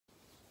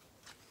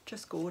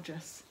just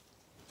gorgeous.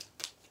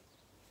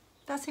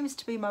 That seems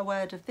to be my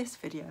word of this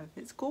video.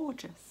 It's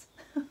gorgeous.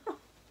 I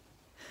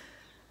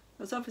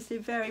was obviously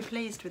very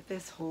pleased with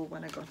this haul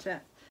when I got it.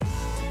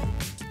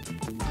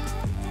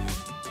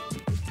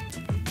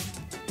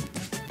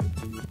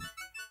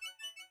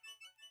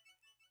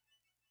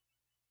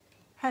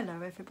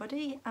 Hello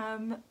everybody.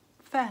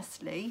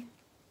 Firstly,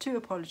 two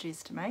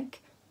apologies to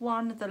make.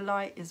 One, the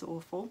light is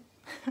awful,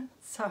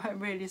 so I'm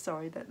really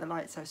sorry that the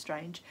light's so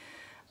strange.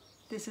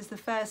 This is the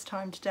first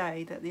time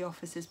today that the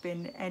office has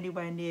been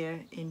anywhere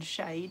near in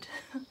shade,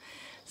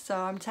 so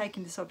I'm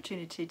taking this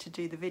opportunity to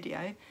do the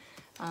video.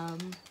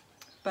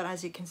 But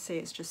as you can see,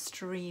 it's just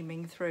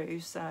streaming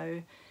through,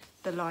 so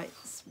the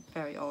light's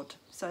very odd.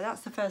 So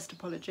that's the first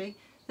apology.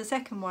 The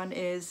second one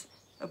is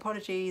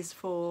apologies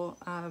for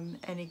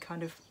any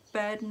kind of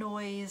bird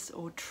noise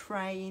or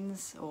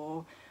trains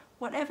or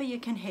whatever you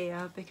can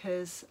hear,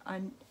 because I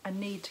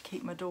need to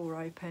keep my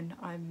door open.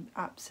 I'm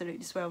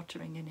absolutely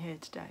sweltering in here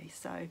today.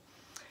 So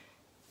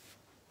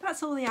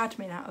that's all the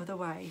admin out of the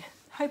way.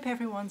 Hope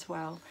everyone's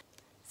well.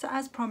 So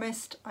as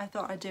promised, I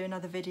thought I'd do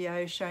another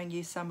video showing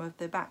you some of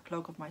the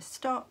backlog of my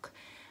stock.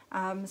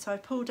 So I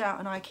pulled out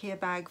an IKEA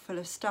bag full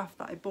of stuff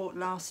that I bought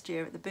last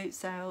year at the boot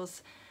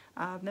sales.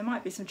 There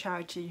might be some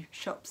charity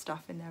shop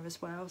stuff in there as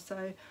well,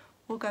 so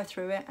we'll go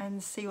through it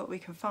and see what we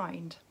can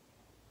find.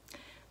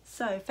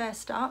 So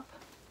first up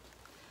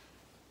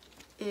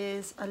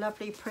is a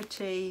lovely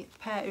pretty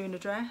Pair Una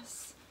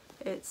dress.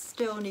 It's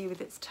still new with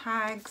its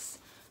tags.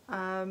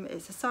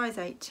 It's a size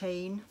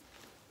 18.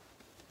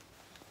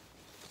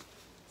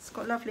 It's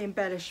got lovely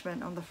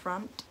embellishment on the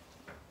front,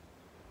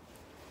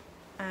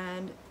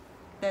 and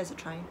there's a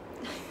train.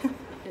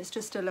 It's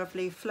just a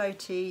lovely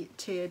floaty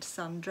tiered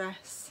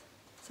sundress.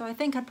 So I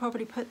think I'd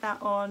probably put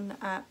that on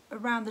at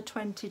around the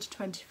 20 to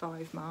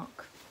 25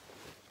 mark.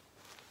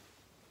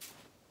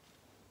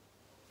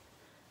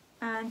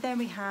 And then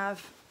we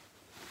have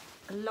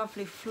a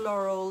lovely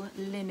floral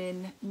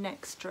linen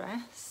next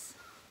dress.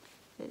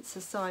 It's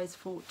a size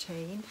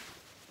 14.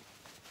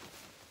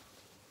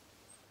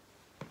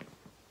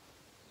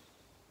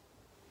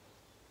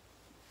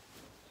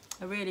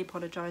 I really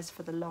apologise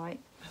for the light.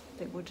 I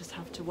think we'll just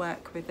have to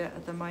work with it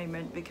at the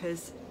moment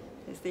because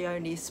it's the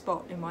only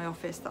spot in my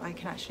office that I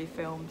can actually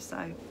film,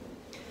 so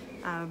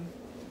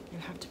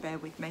you'll have to bear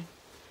with me.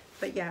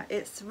 But yeah,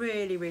 it's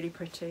really, really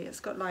pretty. It's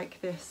got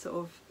like this sort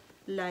of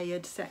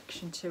layered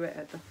section to it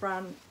at the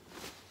front.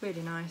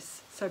 Really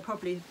nice. So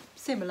probably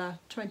similar,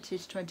 20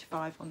 to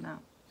 25 on that.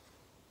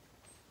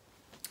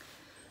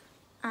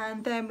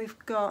 And then we've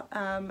got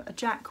a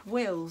Jack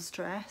Wills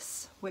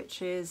dress,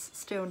 which is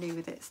still new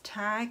with its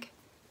tag.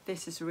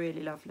 This is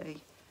really lovely.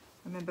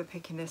 I remember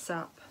picking this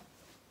up.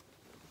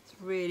 It's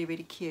really,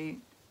 really cute.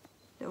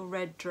 Little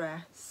red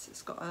dress.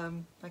 It's got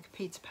like a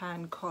Peter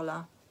Pan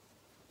collar.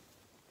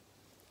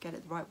 Get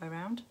it the right way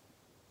around.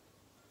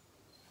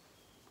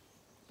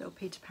 Little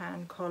Peter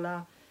Pan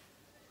collar.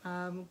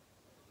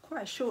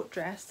 Quite a short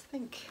dress. I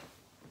think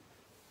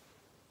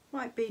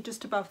might be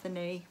just above the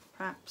knee,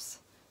 perhaps,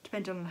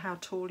 depending on how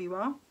tall you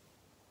are.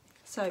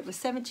 So it was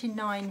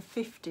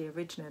 $79.50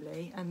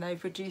 originally, and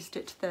they've reduced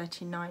it to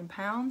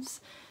 £39.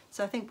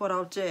 So I think what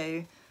I'll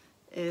do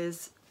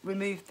is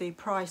remove the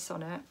price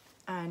on it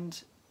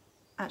and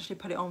actually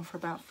put it on for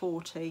about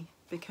 40,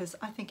 because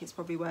I think it's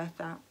probably worth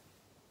that.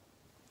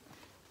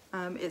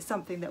 It's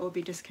something that will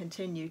be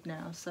discontinued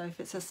now, so if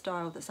it's a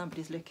style that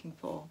somebody's looking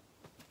for,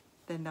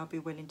 then they'll be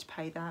willing to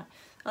pay that.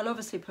 I'll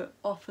obviously put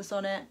offers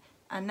on it,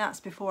 and that's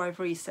before I've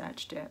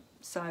researched it.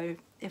 So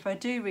if I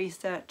do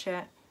research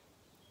it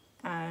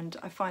and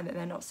I find that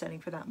they're not selling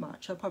for that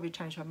much, I'll probably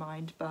change my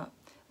mind, but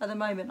at the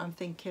moment I'm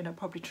thinking I'll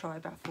probably try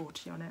about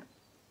 40 on it.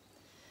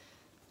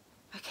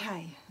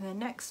 Okay, the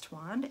next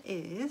one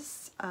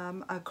is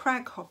a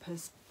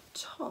Craghopper's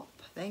top,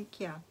 I think,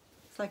 yeah.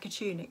 It's like a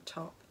tunic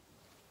top.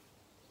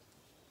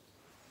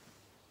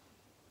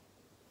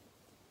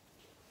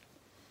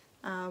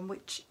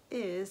 Which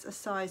is a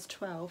size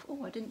 12.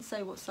 Oh, I didn't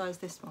say what size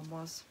this one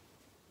was.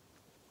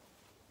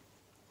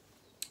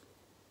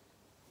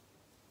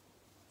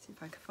 See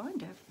if I can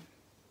find it.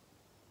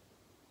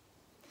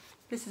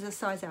 This is a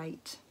size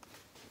 8.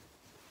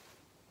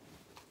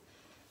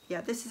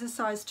 Yeah, this is a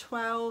size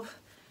 12.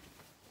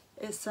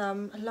 It's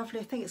lovely,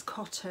 I think it's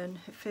cotton.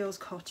 It feels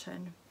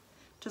cotton.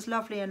 Just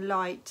lovely and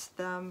light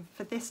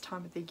for this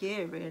time of the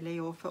year really,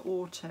 or for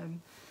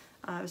autumn.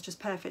 It was just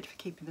perfect for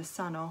keeping the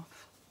sun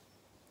off.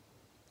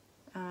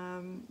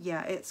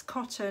 Yeah, it's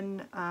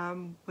cotton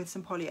with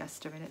some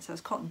polyester in it, so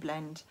it's cotton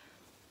blend.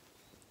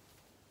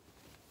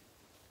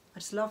 I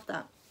just love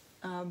that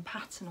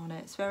pattern on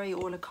it. It's very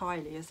Orla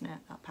Kylie, isn't it,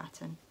 that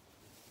pattern?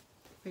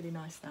 Really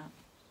nice, that.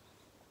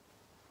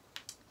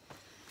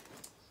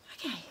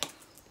 Okay,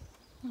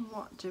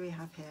 what do we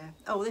have here?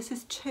 Oh, this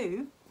is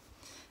 2,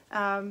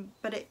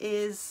 but it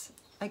is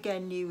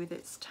again new with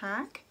its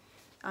tag.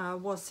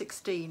 Was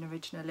 16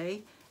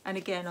 originally, and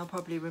again I'll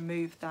probably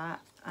remove that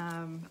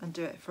and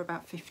do it for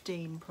about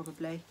 15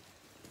 probably.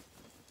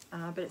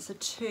 But it's a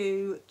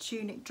 2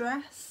 tunic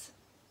dress.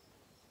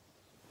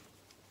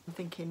 I'm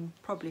thinking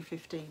probably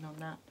 15 on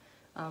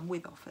that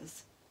with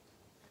offers.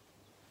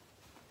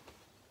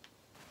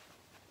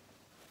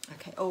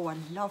 Okay, oh, I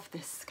love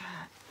this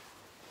skirt.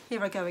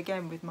 Here I go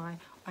again with my,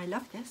 I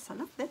love this,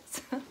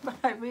 but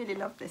I really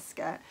love this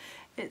skirt.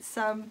 It's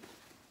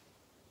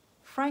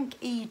Frank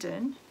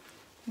Eden,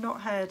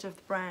 not heard of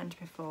the brand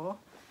before,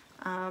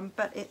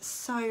 but it's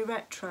so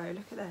retro,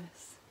 look at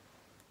this.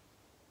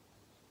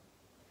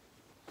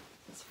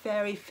 It's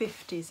very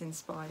 50s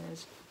inspired,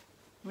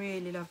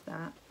 really love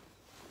that.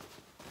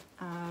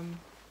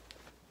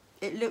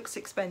 It looks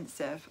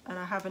expensive and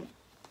I haven't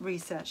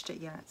researched it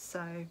yet,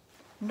 so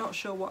not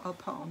sure what I'll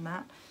put on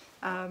that.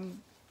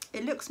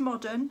 It looks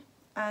modern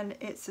and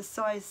it's a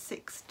size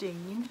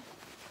 16,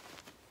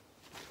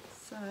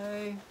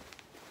 so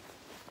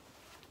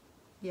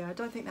yeah, I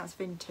don't think that's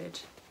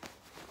vintage.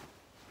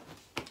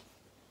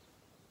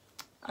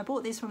 I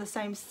bought these from the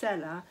same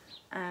seller,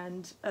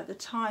 and at the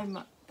time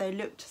they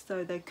looked as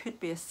though they could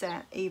be a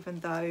set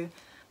even though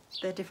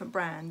they're different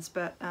brands,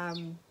 but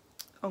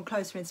on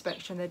closer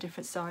inspection they're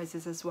different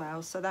sizes as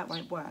well, so that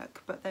won't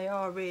work, but they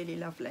are really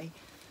lovely.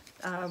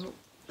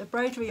 The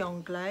broderie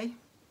anglais,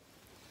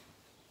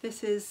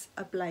 this is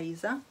a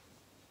blazer.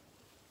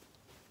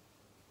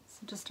 It's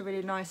just a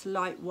really nice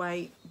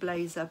lightweight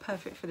blazer,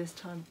 perfect for this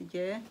time of the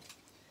year.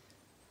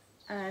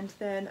 And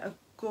then a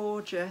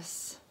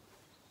gorgeous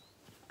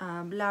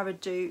La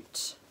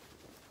Redoute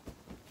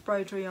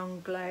broderie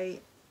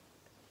anglais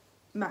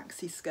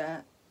maxi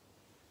skirt,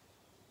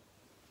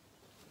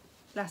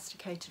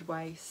 elasticated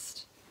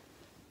waist,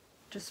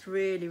 just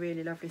really,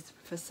 really lovely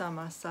for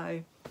summer.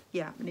 So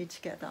yeah, we need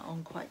to get that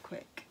on quite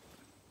quick.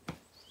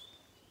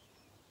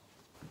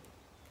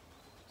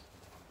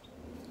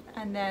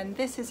 And then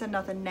this is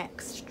another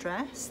Next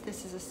dress.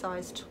 This is a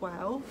size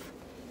 12.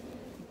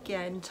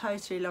 Again,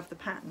 totally love the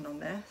pattern on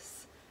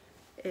this.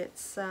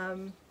 It's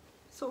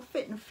sort of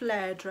fit and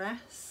flare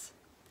dress.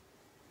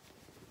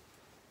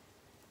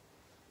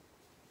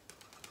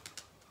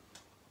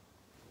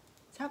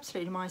 It's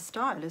absolutely my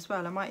style as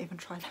well. I might even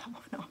try that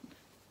one on.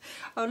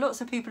 Oh, lots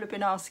of people have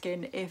been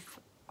asking if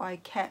I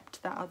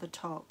kept that other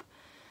top.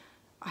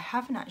 I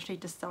haven't actually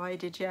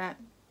decided yet.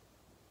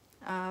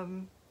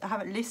 I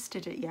haven't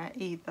listed it yet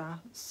either,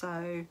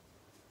 so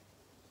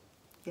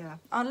yeah,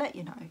 I'll let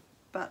you know.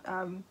 But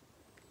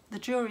the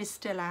jury's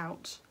still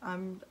out.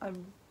 I'm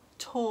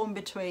torn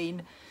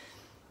between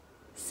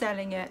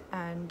selling it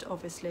and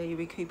obviously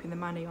recouping the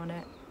money on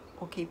it,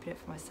 or keeping it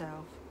for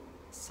myself.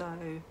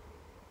 So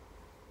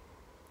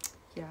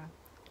yeah,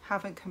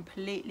 haven't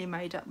completely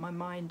made up my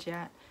mind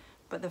yet,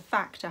 but the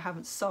fact I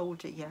haven't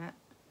sold it yet,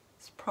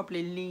 it's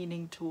probably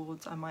leaning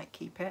towards I might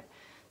keep it.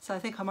 So I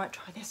think I might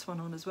try this one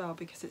on as well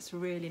because it's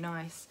really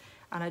nice,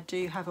 and I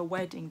do have a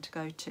wedding to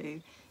go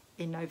to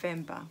in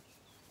November.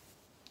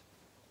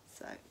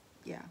 So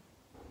yeah,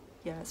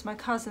 it's my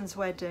cousin's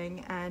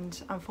wedding,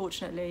 and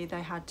unfortunately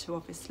they had to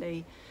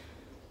obviously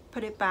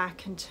put it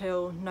back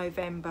until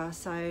November,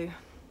 so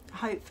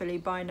hopefully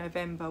by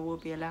November we'll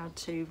be allowed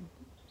to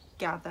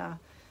gather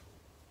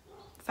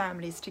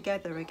families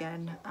together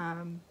again,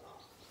 and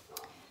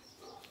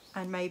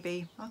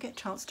maybe I'll get a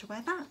chance to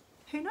wear that.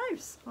 Who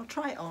knows? I'll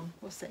try it on,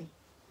 we'll see.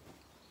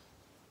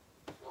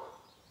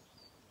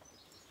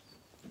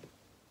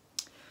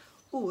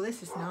 Oh,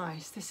 this is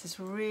nice. This is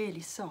really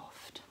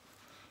soft.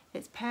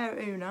 It's Per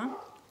Una.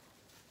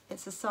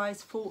 It's a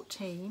size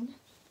 14,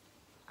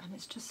 and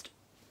it's just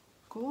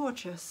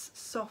gorgeous,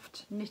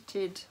 soft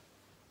knitted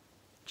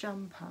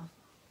jumper.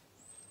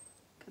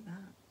 Look at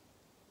that.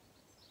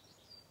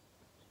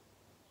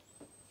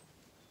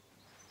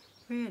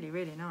 Really,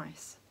 really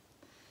nice.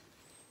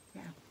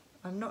 Yeah.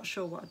 I'm not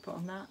sure what I'd put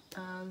on that.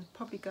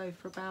 Probably go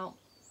for about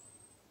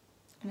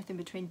anything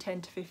between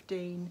 10 to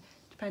 15,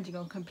 depending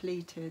on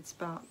completeds,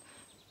 but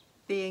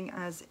being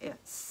as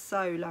it's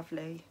so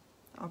lovely,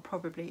 I'll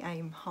probably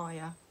aim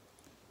higher.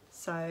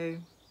 So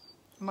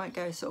I might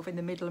go sort of in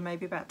the middle,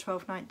 maybe about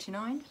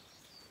 £12.99.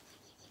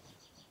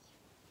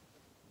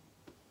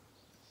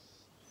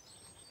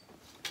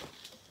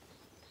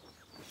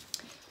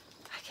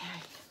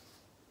 Okay,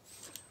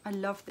 I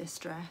love this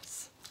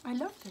dress. I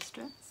love this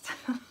dress.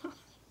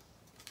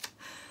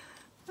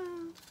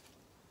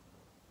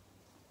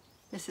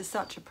 This is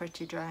such a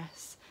pretty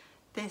dress.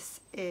 This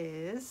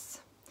is,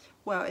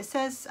 well, it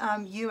says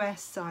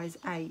US size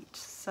 8,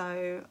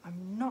 so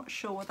I'm not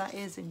sure what that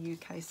is in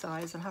UK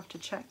size. I'll have to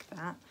check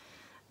that.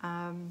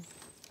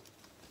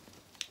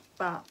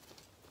 But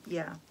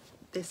yeah,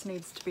 this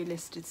needs to be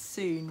listed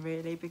soon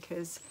really,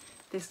 because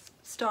this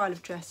style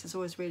of dress is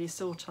always really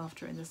sought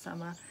after in the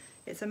summer.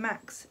 It's a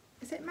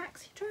is it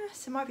maxi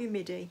dress? It might be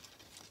midi.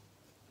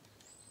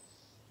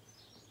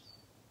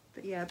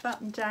 But yeah,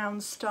 button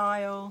down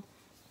style.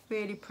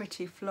 Really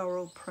pretty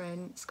floral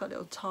print. It's got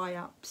little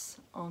tie-ups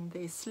on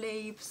the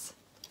sleeves.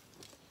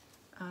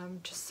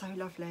 Just so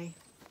lovely.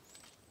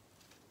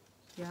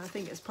 Yeah, I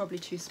think it's probably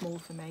too small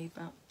for me,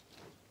 but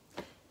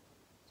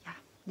yeah,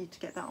 need to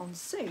get that on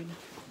soon.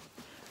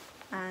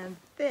 And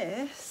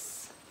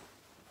this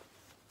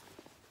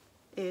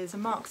is a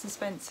Marks and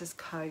Spencer's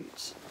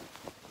coat.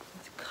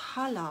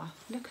 colour,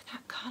 look at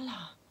that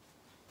colour.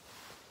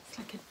 It's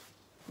like a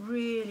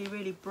really,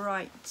 really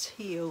bright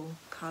teal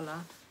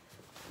colour.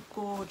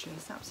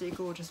 Gorgeous, absolutely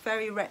gorgeous.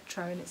 Very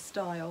retro in its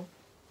style.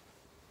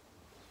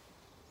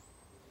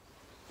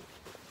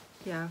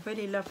 Yeah,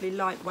 really lovely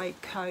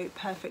lightweight coat,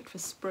 perfect for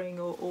spring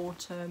or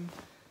autumn.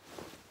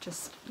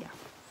 Just, yeah,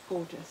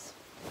 gorgeous,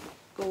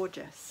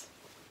 gorgeous.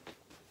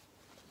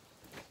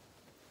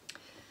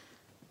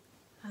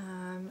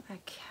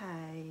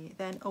 Okay,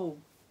 then, oh,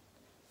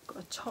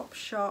 got a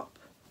Topshop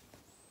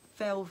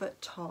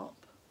velvet top.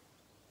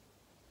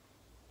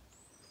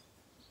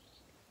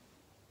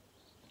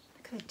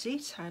 Look at the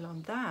detail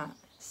on that,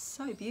 it's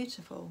so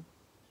beautiful.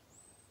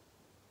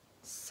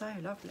 So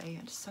lovely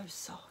and so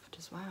soft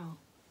as well.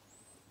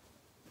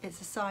 It's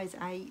a size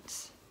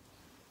 8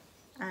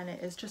 and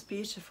it is just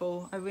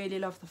beautiful. I really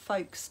love the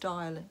folk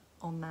style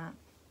on that.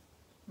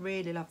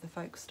 Really love the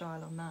folk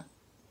style on that.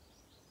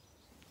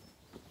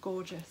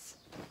 Gorgeous.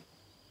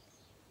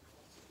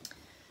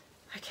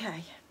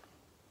 Okay.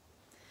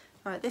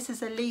 Right, this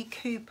is a Lee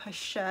Cooper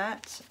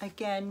shirt.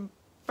 Again,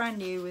 brand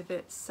new with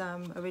its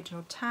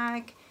original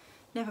tag.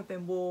 Never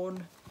been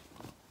worn.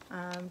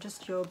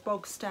 Just your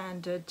bog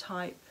standard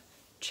type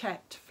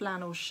checked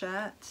flannel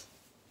shirt.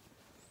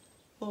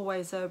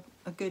 Always a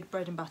good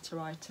bread and butter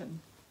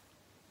item.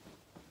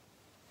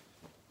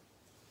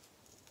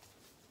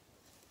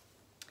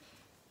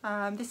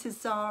 This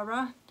is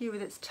Zara, new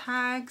with its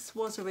tags,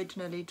 was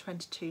originally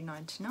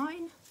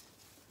 $22.99.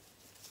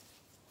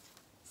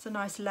 It's a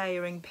nice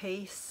layering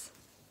piece.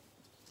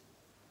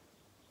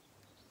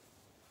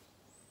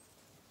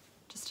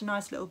 Just a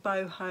nice little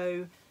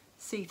boho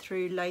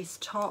see-through lace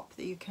top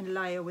that you can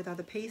layer with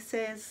other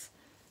pieces.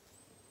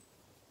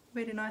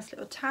 Really nice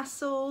little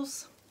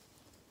tassels.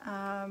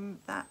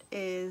 That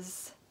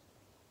is,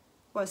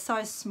 well,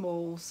 size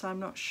small, so I'm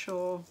not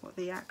sure what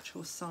the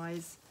actual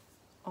size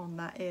on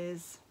that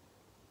is.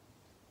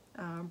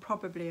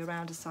 Probably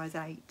around a size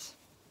 8,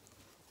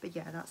 but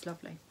yeah, that's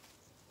lovely.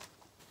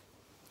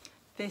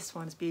 This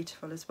one's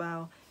beautiful as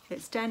well.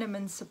 It's Denim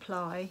and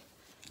Supply,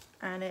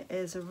 and it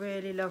is a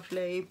really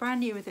lovely,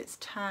 brand new with its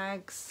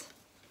tags,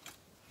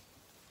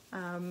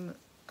 kind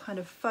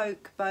of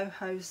folk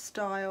boho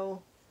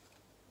style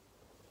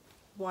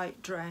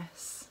white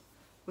dress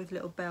with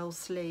little bell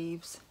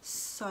sleeves.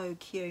 So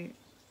cute,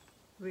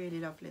 really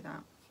lovely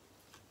that.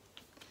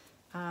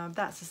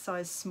 That's a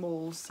size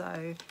small,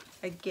 so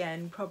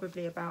again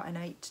probably about an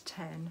 8 to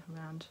 10,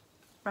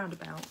 round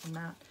about on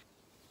that.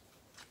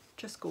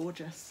 Just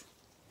gorgeous.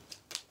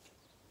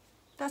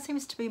 That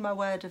seems to be my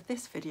word of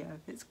this video,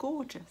 it's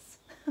gorgeous.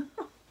 I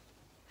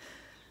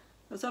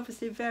was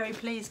obviously very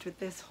pleased with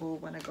this haul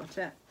when I got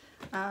it.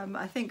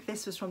 I think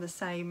this was from the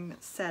same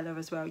seller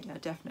as well, yeah,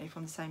 definitely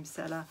from the same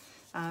seller.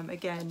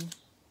 Again,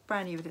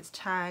 brand new with its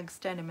tags,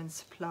 Denim and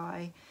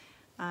Supply.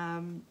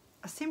 I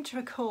seem to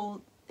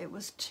recall it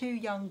was 2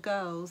 young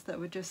girls that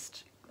were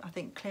just, I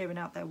think, clearing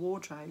out their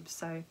wardrobes,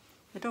 so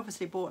they'd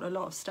obviously bought a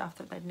lot of stuff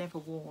that they'd never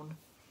worn.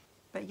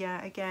 But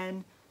yeah,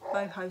 again,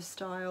 boho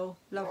style,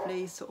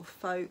 lovely sort of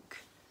folk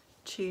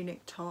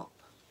tunic top,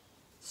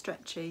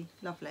 stretchy,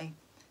 lovely.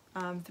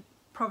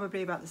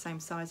 Probably about the same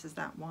size as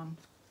that one.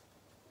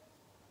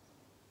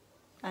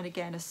 And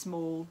again, a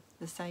small,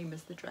 the same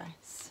as the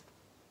dress.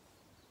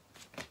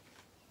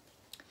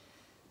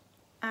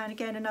 And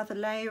again, another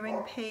layering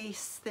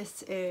piece.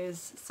 This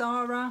is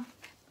Zara.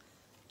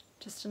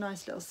 Just a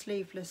nice little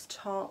sleeveless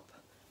top,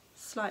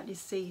 slightly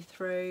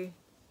see-through.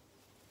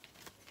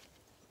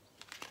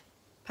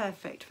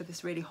 Perfect for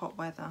this really hot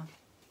weather.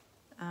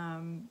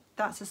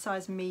 That's a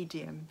size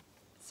medium,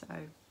 so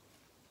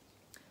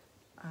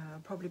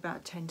probably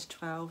about 10 to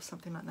 12,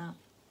 something like that.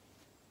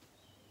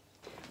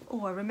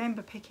 Oh, I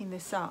remember picking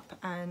this up,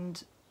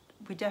 and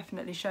we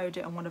definitely showed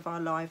it on one of our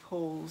live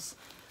hauls.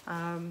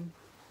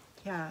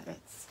 Yeah,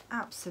 it's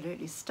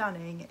absolutely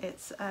stunning.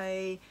 It's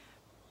a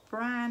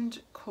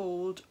brand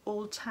called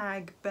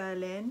Alltag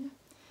Berlin.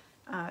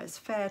 It's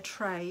fair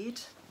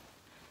trade.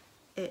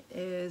 It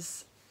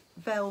is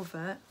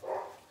velvet.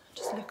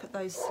 Just look at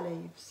those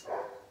sleeves.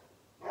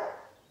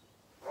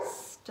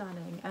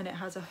 Stunning. And it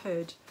has a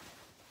hood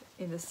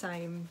in the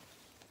same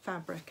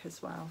fabric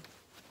as well.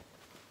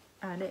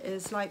 And it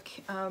is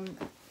like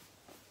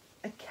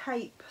a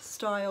cape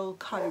style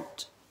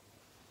coat.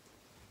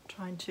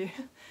 Trying to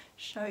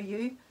show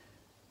you.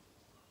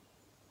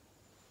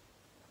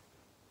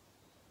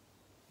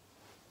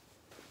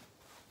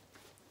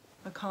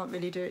 I can't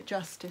really do it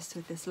justice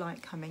with this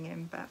light coming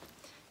in, but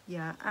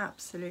yeah,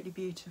 absolutely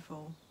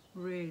beautiful,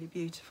 really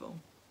beautiful.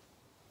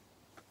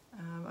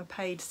 I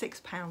paid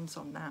 £6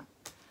 on that,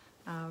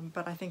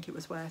 but I think it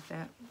was worth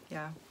it,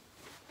 yeah.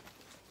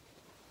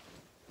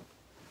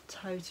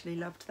 Totally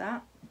loved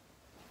that.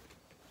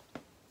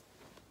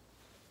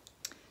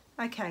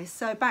 Okay,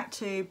 so back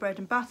to bread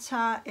and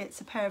butter. It's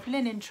a pair of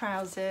linen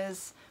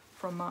trousers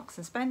from Marks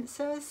and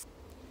Spencer's.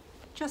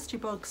 Just your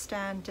bog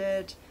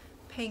standard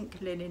pink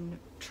linen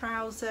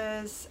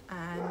trousers,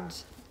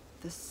 and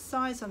the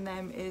size on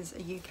them is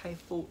a UK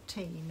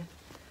 14.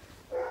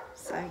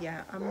 So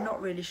yeah, I'm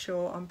not really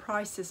sure on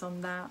prices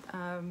on that.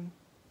 I'm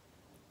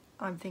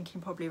thinking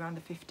probably around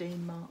the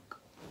 15 mark.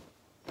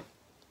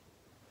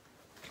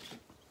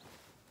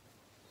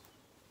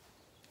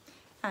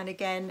 And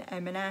again,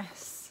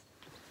 M&S,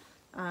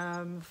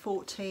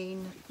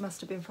 14,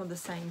 must have been from the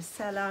same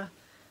seller.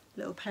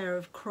 Little pair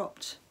of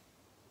cropped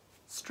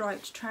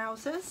striped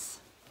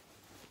trousers,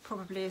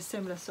 probably a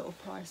similar sort of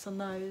price on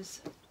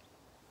those.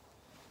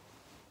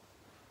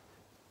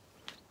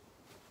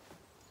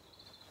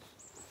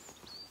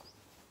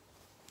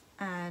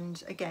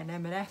 And again,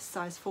 M&S,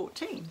 size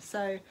 14.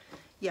 So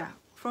yeah,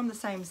 from the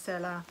same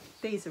seller.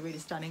 These are really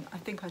stunning. I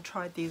think I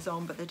tried these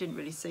on, but they didn't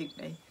really suit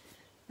me.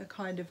 They're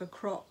kind of a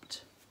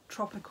cropped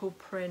tropical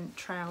print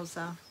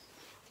trouser.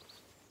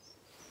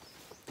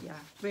 Yeah,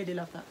 really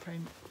love that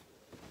print.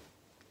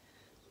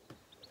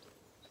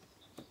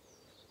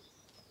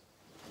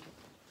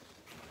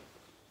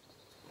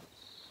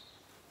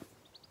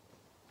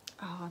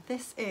 Oh,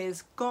 this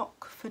is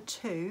Gok for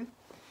 2.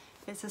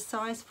 It's a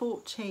size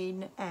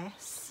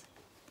 14S,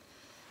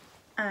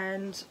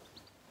 and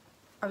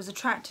I was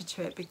attracted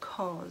to it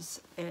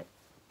because it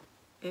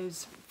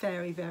is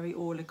very, very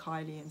Orla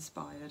Kylie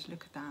inspired.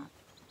 Look at that.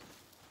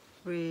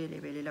 Really,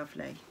 really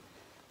lovely.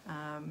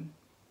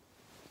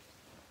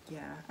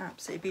 Yeah,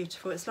 absolutely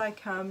beautiful. It's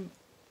like,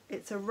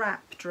 it's a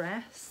wrap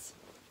dress.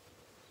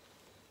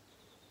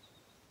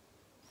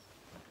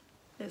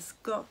 It's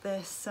got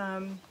this,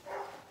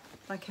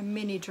 like a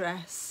mini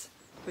dress,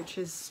 which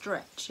is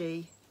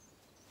stretchy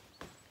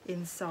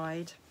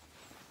inside.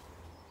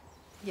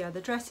 Yeah,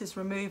 the dress is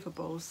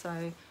removable,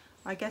 so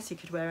I guess you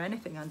could wear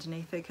anything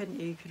underneath it, couldn't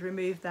you? You could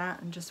remove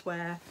that and just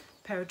wear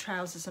a pair of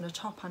trousers and a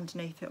top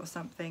underneath it or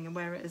something, and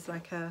wear it as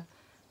like a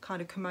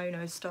kind of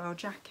kimono style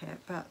jacket.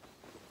 But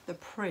the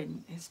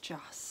print is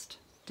just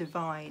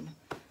divine.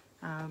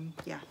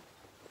 Yeah,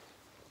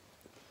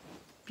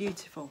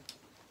 beautiful.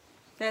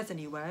 There's a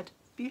new word,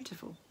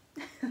 beautiful.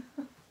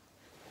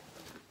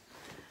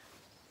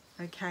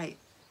 Okay,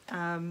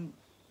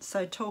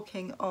 so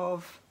talking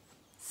of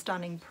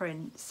stunning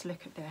prints,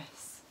 look at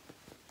this.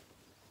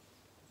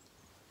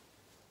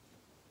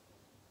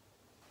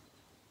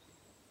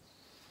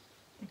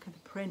 Look at the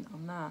print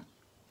on that.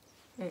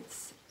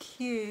 It's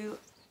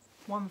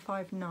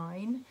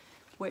Q159,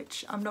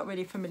 which I'm not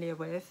really familiar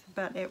with,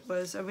 but it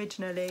was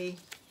originally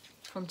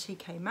from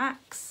TK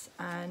Maxx,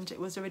 and it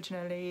was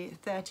originally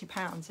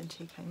 £30 in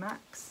TK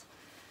Maxx.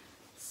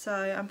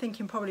 So I'm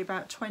thinking probably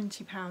about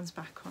 £20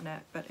 back on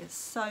it, but it's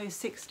so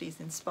 60s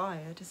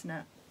inspired, isn't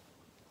it?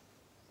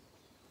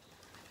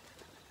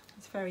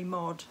 It's very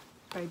mod,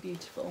 very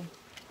beautiful.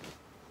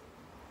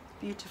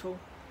 Beautiful.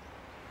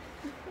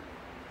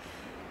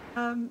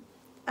 And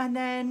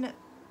then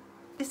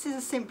this is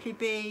a Simply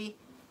Be,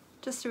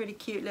 just a really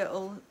cute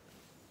little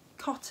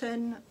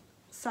cotton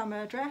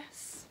summer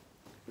dress.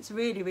 It's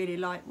really, really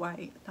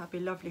lightweight. That'd be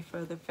lovely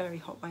for the very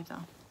hot weather.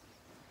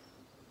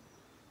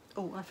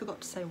 Oh, I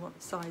forgot to say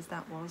what size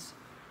that was.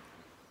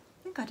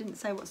 I think I didn't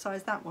say what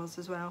size that was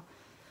as well.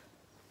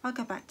 I'll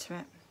go back to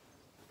it.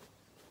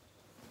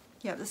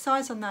 Yeah, the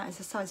size on that is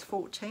a size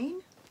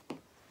 14.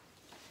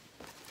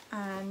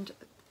 And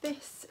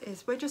this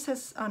is, well, it just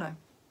says, oh no.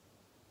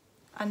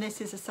 And this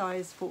is a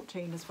size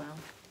 14 as well.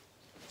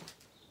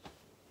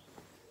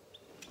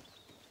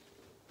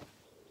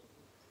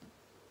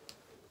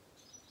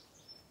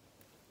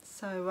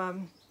 So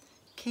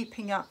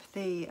keeping up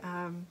the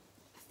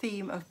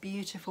theme of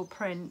beautiful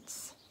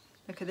prints.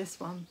 Look at this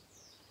one.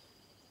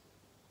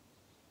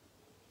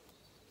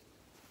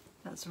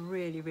 That's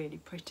really, really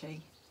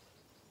pretty.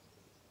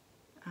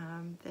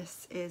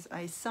 This is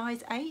a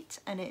size 8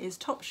 and it is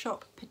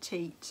Topshop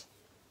Petite.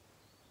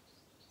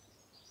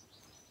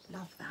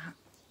 Love that.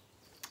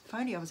 If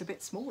only I was a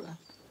bit smaller.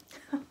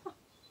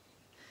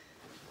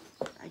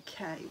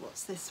 Okay,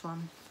 what's this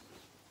one?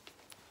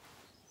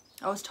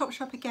 Oh, it's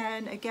Topshop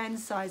again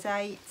size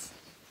 8.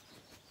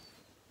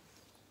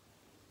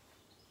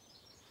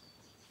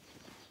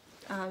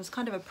 It's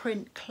kind of a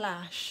print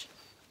clash.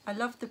 I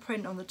love the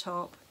print on the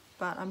top,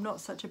 but I'm not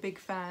such a big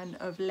fan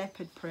of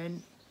leopard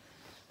print,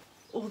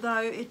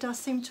 although it does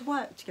seem to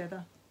work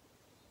together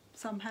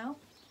somehow.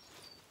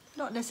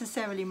 Not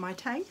necessarily my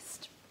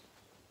taste,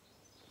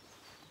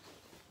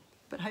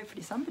 but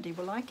hopefully somebody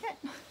will like it.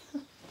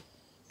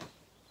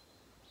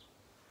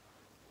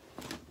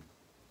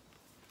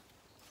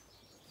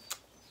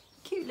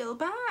 Cute little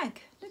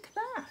bag, look at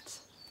that.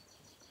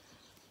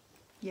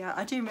 Yeah,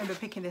 I do remember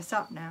picking this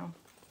up now.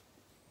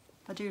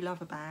 I do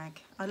love a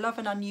bag. I love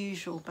an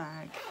unusual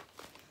bag.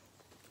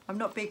 I'm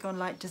not big on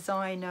like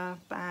designer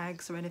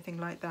bags or anything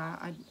like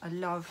that. I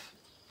love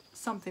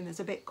something that's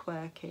a bit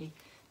quirky,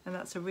 and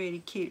that's a really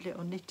cute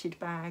little knitted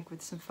bag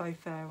with some faux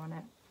fur on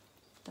it.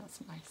 That's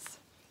nice.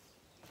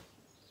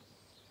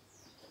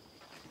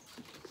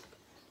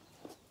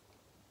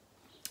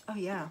 Oh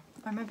yeah,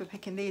 I remember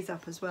picking these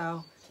up as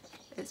well.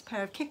 It's a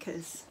pair of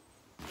kickers.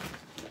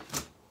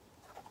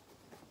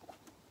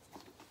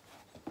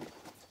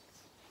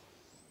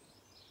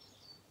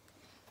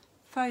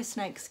 Faux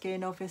snake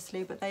skin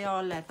obviously, but they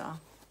are leather.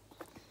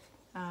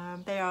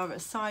 They are a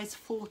size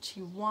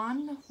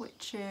 41,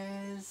 which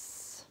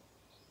is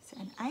it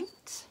an 8?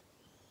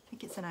 I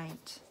think it's an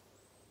 8.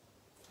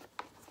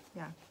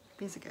 Yeah,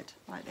 these are good,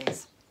 I like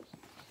these.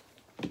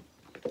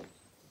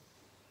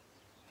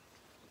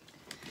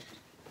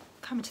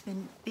 Coming to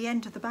the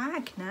end of the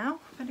bag now.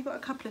 I've only got a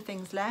couple of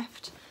things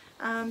left.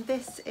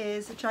 This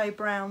is Joe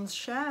Brown's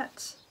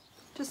shirt.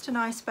 Just a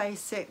nice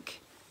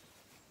basic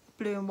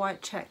blue and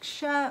white check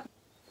shirt,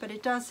 but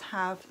it does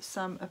have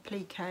some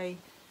applique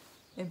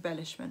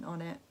embellishment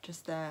on it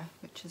just there,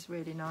 which is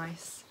really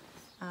nice.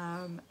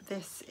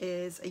 This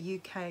is a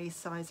UK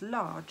size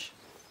large.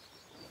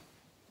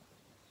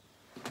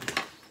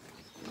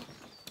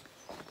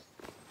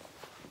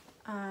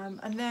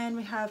 And then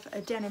we have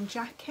a denim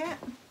jacket.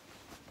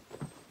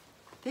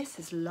 This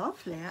is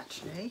lovely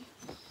actually.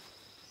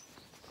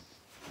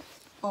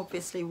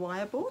 Obviously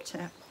why I bought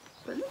it.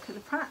 But look at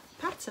the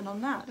pattern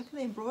on that. Look at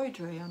the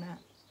embroidery on it.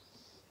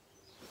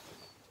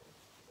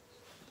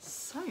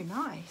 So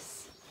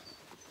nice.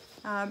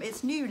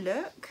 It's new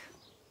look.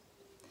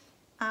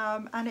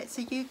 And it's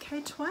a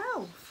UK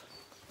 12.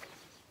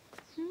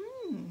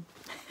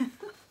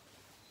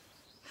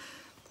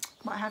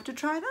 Might have to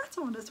try that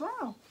on as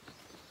well.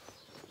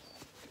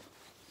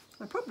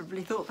 I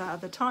probably thought that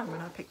at the time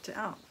when I picked it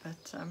up,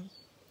 but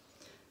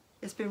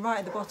it's been right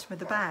at the bottom of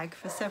the bag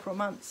for several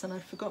months and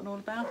I'd forgotten all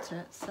about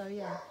it. So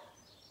yeah,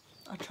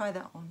 I'll try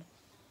that on.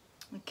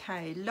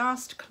 Okay,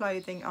 last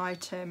clothing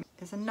item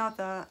is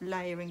another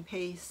layering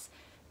piece.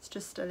 It's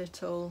just a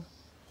little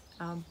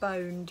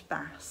boned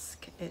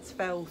basque. It's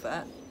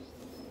velvet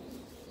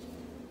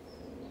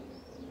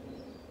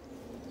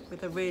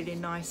with a really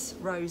nice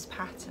rose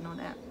pattern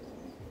on it.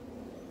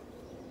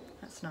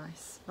 That's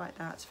nice, like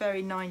that. It's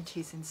very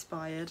 90s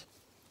inspired.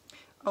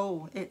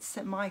 Oh, it's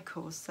St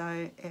Michael's,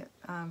 so it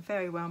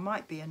very well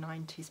might be a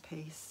 90s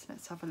piece.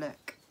 Let's have a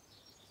look.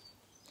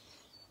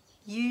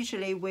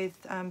 Usually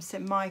with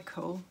St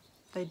Michael,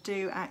 they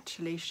do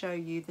actually show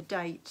you the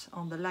date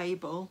on the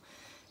label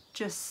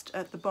just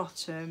at the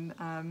bottom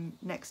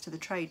next to the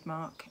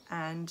trademark,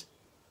 and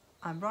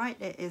I'm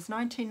right, it is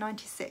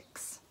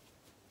 1996.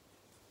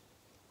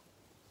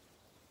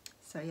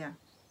 So yeah,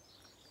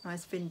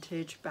 nice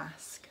vintage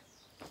basque.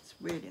 It's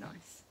really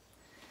nice.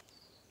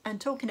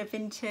 And talking of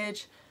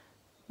vintage,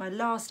 my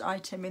last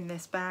item in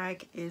this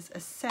bag is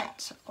a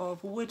set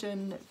of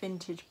wooden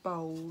vintage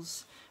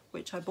bowls,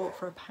 which I bought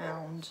for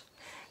 £1.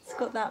 It's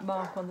got that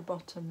mark on the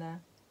bottom there.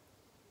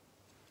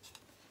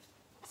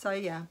 So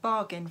yeah,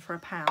 bargain for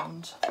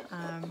 £1.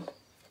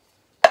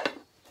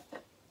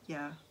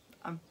 Yeah,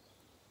 I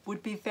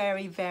would be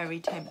very, very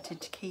tempted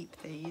to keep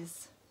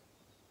these.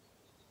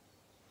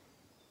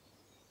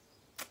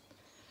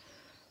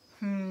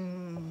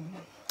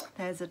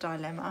 There's a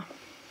dilemma.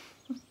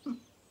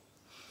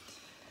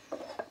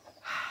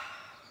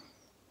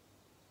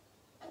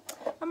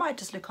 I might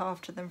just look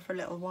after them for a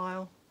little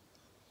while.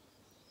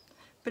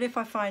 But if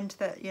I find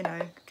that, you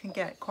know, can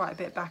get quite a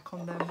bit back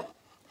on them,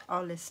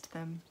 I'll list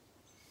them.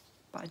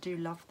 But I do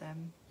love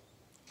them.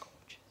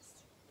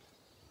 Gorgeous.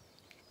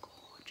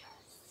 Gorgeous.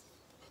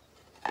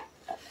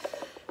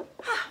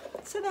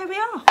 So there we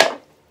are.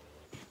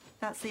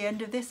 That's the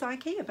end of this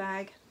IKEA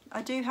bag.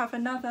 I do have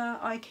another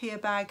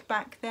IKEA bag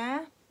back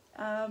there.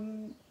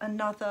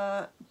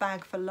 Another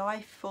bag for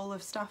life full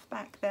of stuff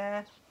back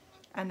there.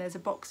 And there's a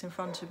box in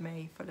front of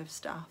me full of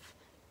stuff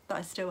that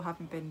I still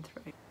haven't been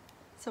through.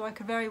 So I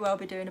could very well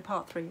be doing a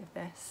part 3 of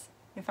this.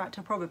 In fact,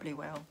 I probably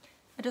will.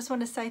 I just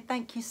want to say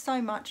thank you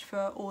so much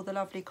for all the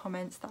lovely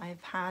comments that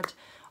I've had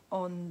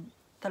on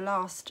the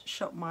last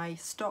Shop My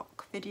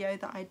Stock video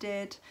that I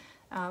did.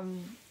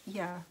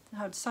 Yeah, I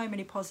had so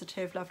many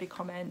positive, lovely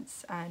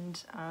comments,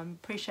 and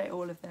appreciate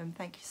all of them.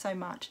 Thank you so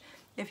much.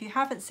 If you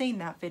haven't seen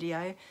that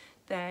video,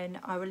 then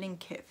I will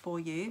link it for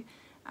you,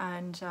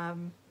 and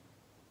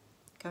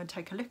go and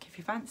take a look if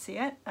you fancy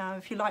it.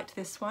 If you liked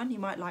this one, you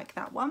might like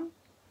that one.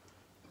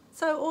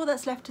 So all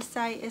that's left to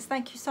say is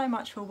thank you so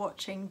much for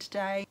watching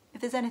today.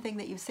 If there's anything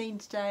that you've seen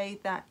today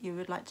that you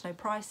would like to know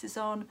prices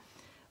on,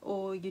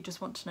 or you just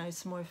want to know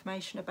some more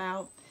information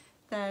about,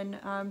 then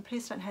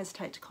please don't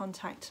hesitate to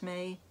contact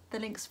me. The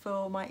links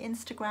for my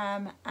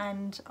Instagram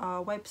and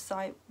our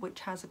website,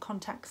 which has a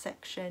contact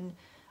section,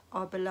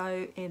 are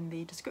below in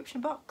the description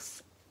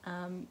box.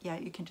 Yeah,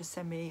 you can just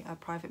send me a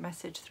private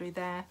message through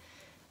there,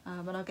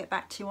 and I'll get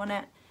back to you on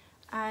it.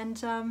 And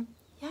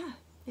yeah,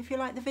 if you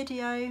like the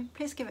video,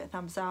 please give it a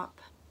thumbs up,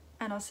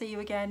 and I'll see you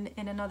again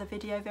in another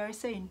video very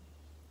soon.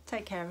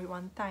 Take care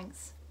everyone,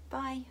 thanks,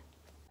 bye.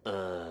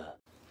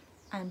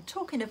 And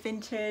talking of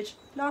vintage,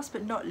 last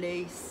but not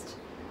least,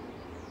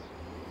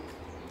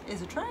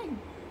 is a train.